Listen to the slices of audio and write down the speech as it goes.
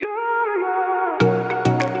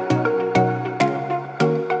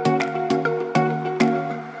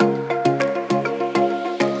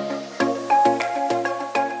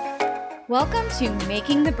Welcome to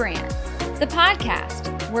Making the Brand, the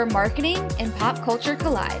podcast where marketing and pop culture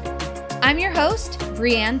collide. I'm your host,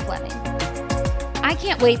 Brianne Fleming. I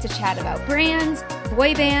can't wait to chat about brands,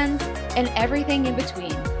 boy bands, and everything in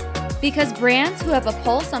between. Because brands who have a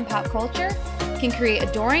pulse on pop culture can create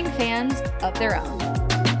adoring fans of their own.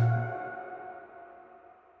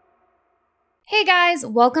 Hey guys,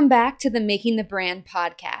 welcome back to the Making the Brand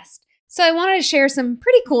podcast. So I wanted to share some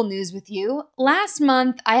pretty cool news with you. Last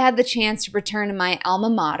month, I had the chance to return to my alma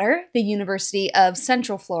mater, the University of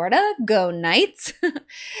Central Florida, go Knights,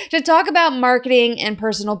 to talk about marketing and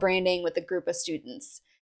personal branding with a group of students.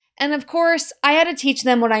 And of course, I had to teach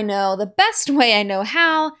them what I know the best way I know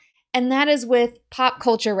how, and that is with pop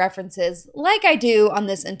culture references like I do on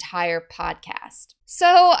this entire podcast.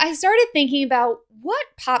 So I started thinking about what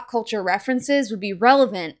pop culture references would be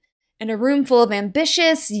relevant in a room full of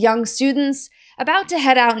ambitious young students about to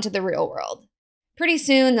head out into the real world. Pretty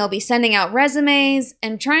soon, they'll be sending out resumes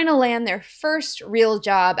and trying to land their first real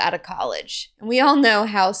job out of college. And we all know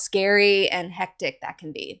how scary and hectic that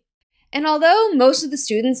can be. And although most of the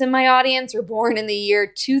students in my audience were born in the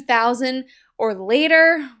year 2000 or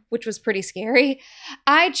later, which was pretty scary,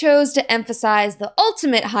 I chose to emphasize the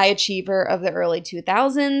ultimate high achiever of the early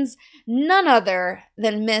 2000s, none other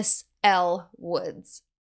than Miss Elle Woods.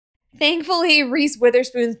 Thankfully, Reese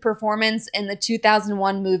Witherspoon's performance in the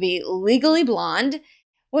 2001 movie Legally Blonde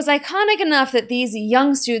was iconic enough that these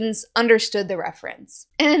young students understood the reference.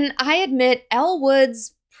 And I admit, Elle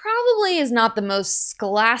Woods probably is not the most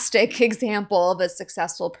scholastic example of a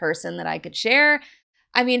successful person that I could share.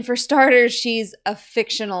 I mean, for starters, she's a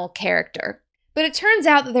fictional character. But it turns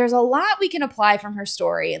out that there's a lot we can apply from her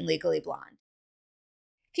story in Legally Blonde.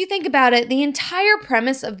 If you think about it, the entire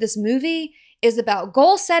premise of this movie is about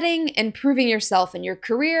goal setting and proving yourself in your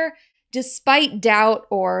career despite doubt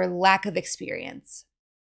or lack of experience.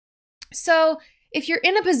 So, if you're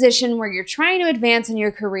in a position where you're trying to advance in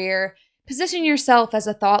your career, position yourself as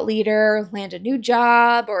a thought leader, land a new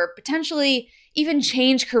job, or potentially even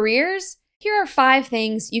change careers, here are 5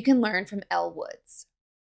 things you can learn from Elle Woods.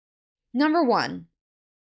 Number 1,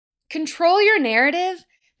 control your narrative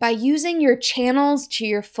by using your channels to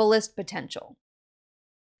your fullest potential.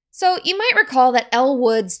 So you might recall that Elle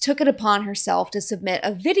Woods took it upon herself to submit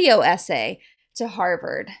a video essay to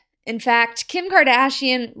Harvard. In fact, Kim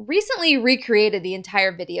Kardashian recently recreated the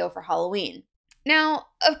entire video for Halloween. Now,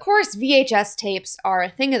 of course, VHS tapes are a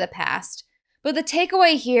thing of the past, but the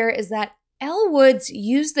takeaway here is that Elle Woods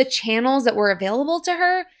used the channels that were available to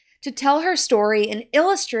her to tell her story and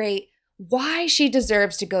illustrate why she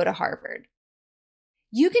deserves to go to Harvard.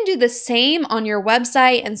 You can do the same on your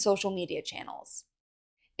website and social media channels.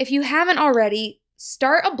 If you haven't already,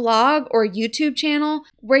 start a blog or YouTube channel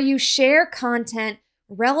where you share content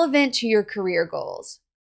relevant to your career goals.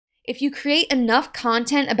 If you create enough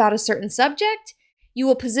content about a certain subject, you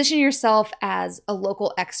will position yourself as a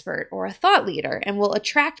local expert or a thought leader and will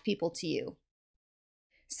attract people to you.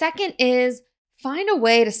 Second is find a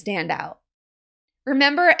way to stand out.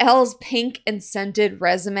 Remember Elle's pink and scented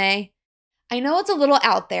resume? I know it's a little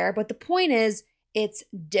out there, but the point is it's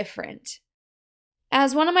different.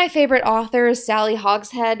 As one of my favorite authors, Sally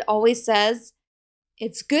Hogshead, always says,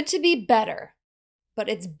 it's good to be better, but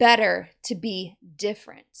it's better to be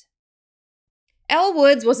different. Elle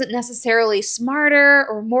Woods wasn't necessarily smarter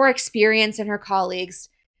or more experienced than her colleagues,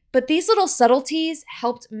 but these little subtleties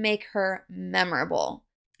helped make her memorable.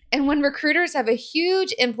 And when recruiters have a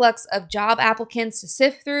huge influx of job applicants to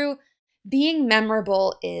sift through, being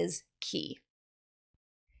memorable is key.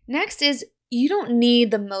 Next is you don't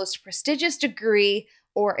need the most prestigious degree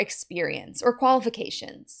or experience or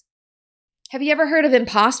qualifications. Have you ever heard of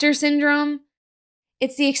imposter syndrome?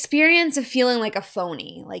 It's the experience of feeling like a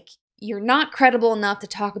phony, like you're not credible enough to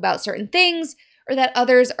talk about certain things or that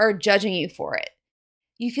others are judging you for it.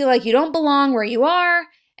 You feel like you don't belong where you are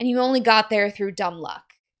and you only got there through dumb luck.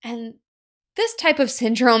 And this type of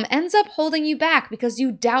syndrome ends up holding you back because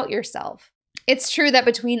you doubt yourself. It's true that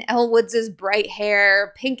between Elle Woods' bright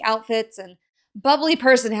hair, pink outfits, and bubbly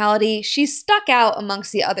personality, she stuck out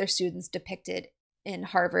amongst the other students depicted in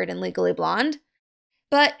Harvard and Legally Blonde.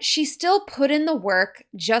 But she still put in the work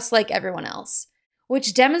just like everyone else,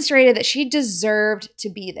 which demonstrated that she deserved to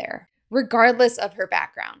be there, regardless of her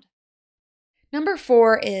background. Number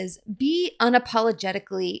 4 is be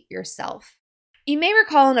unapologetically yourself. You may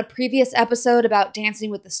recall in a previous episode about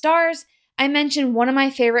Dancing with the Stars, I mentioned one of my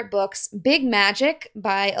favorite books, Big Magic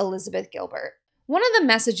by Elizabeth Gilbert. One of the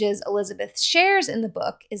messages Elizabeth shares in the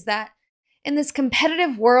book is that in this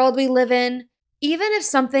competitive world we live in, even if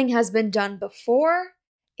something has been done before,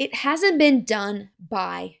 it hasn't been done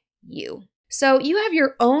by you. So you have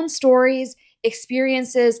your own stories,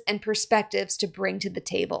 experiences, and perspectives to bring to the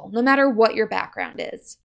table, no matter what your background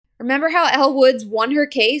is. Remember how Elle Woods won her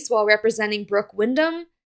case while representing Brooke Wyndham?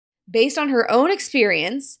 Based on her own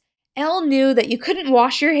experience, Elle knew that you couldn't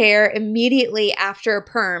wash your hair immediately after a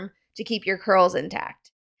perm to keep your curls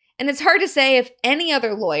intact. And it's hard to say if any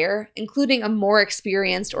other lawyer, including a more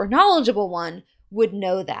experienced or knowledgeable one, would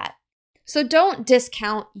know that. So don't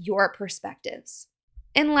discount your perspectives.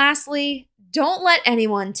 And lastly, don't let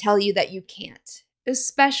anyone tell you that you can't,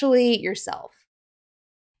 especially yourself.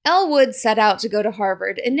 Elle Woods set out to go to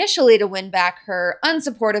Harvard initially to win back her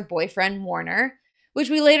unsupportive boyfriend, Warner, which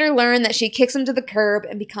we later learn that she kicks him to the curb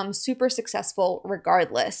and becomes super successful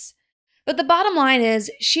regardless. But the bottom line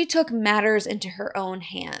is she took matters into her own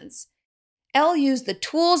hands. Elle used the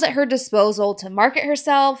tools at her disposal to market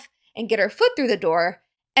herself and get her foot through the door,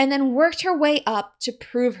 and then worked her way up to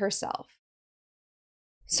prove herself.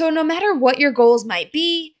 So no matter what your goals might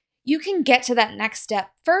be, you can get to that next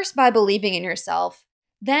step first by believing in yourself,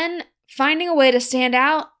 then finding a way to stand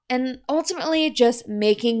out, and ultimately just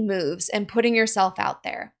making moves and putting yourself out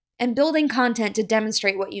there and building content to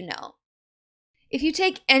demonstrate what you know. If you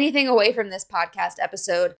take anything away from this podcast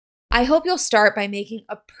episode, I hope you'll start by making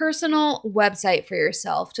a personal website for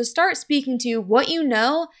yourself to start speaking to what you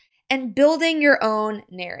know and building your own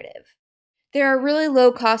narrative. There are really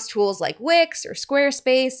low-cost tools like Wix or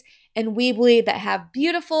Squarespace and Weebly that have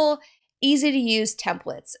beautiful, easy-to-use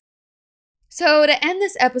templates. So to end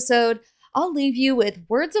this episode, I'll leave you with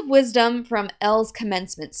words of wisdom from Elle's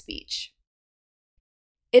commencement speech.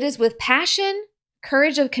 It is with passion,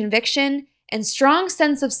 courage of conviction, and strong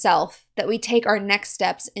sense of self that we take our next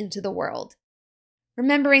steps into the world.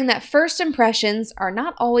 Remembering that first impressions are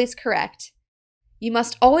not always correct. You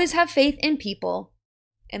must always have faith in people.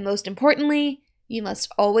 And most importantly, you must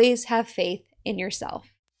always have faith in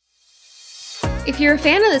yourself. If you're a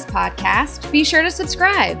fan of this podcast, be sure to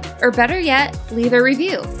subscribe, or better yet, leave a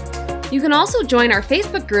review. You can also join our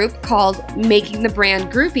Facebook group called Making the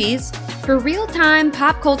Brand Groupies for real-time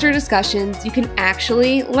pop culture discussions you can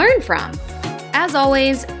actually learn from. As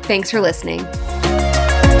always, thanks for listening.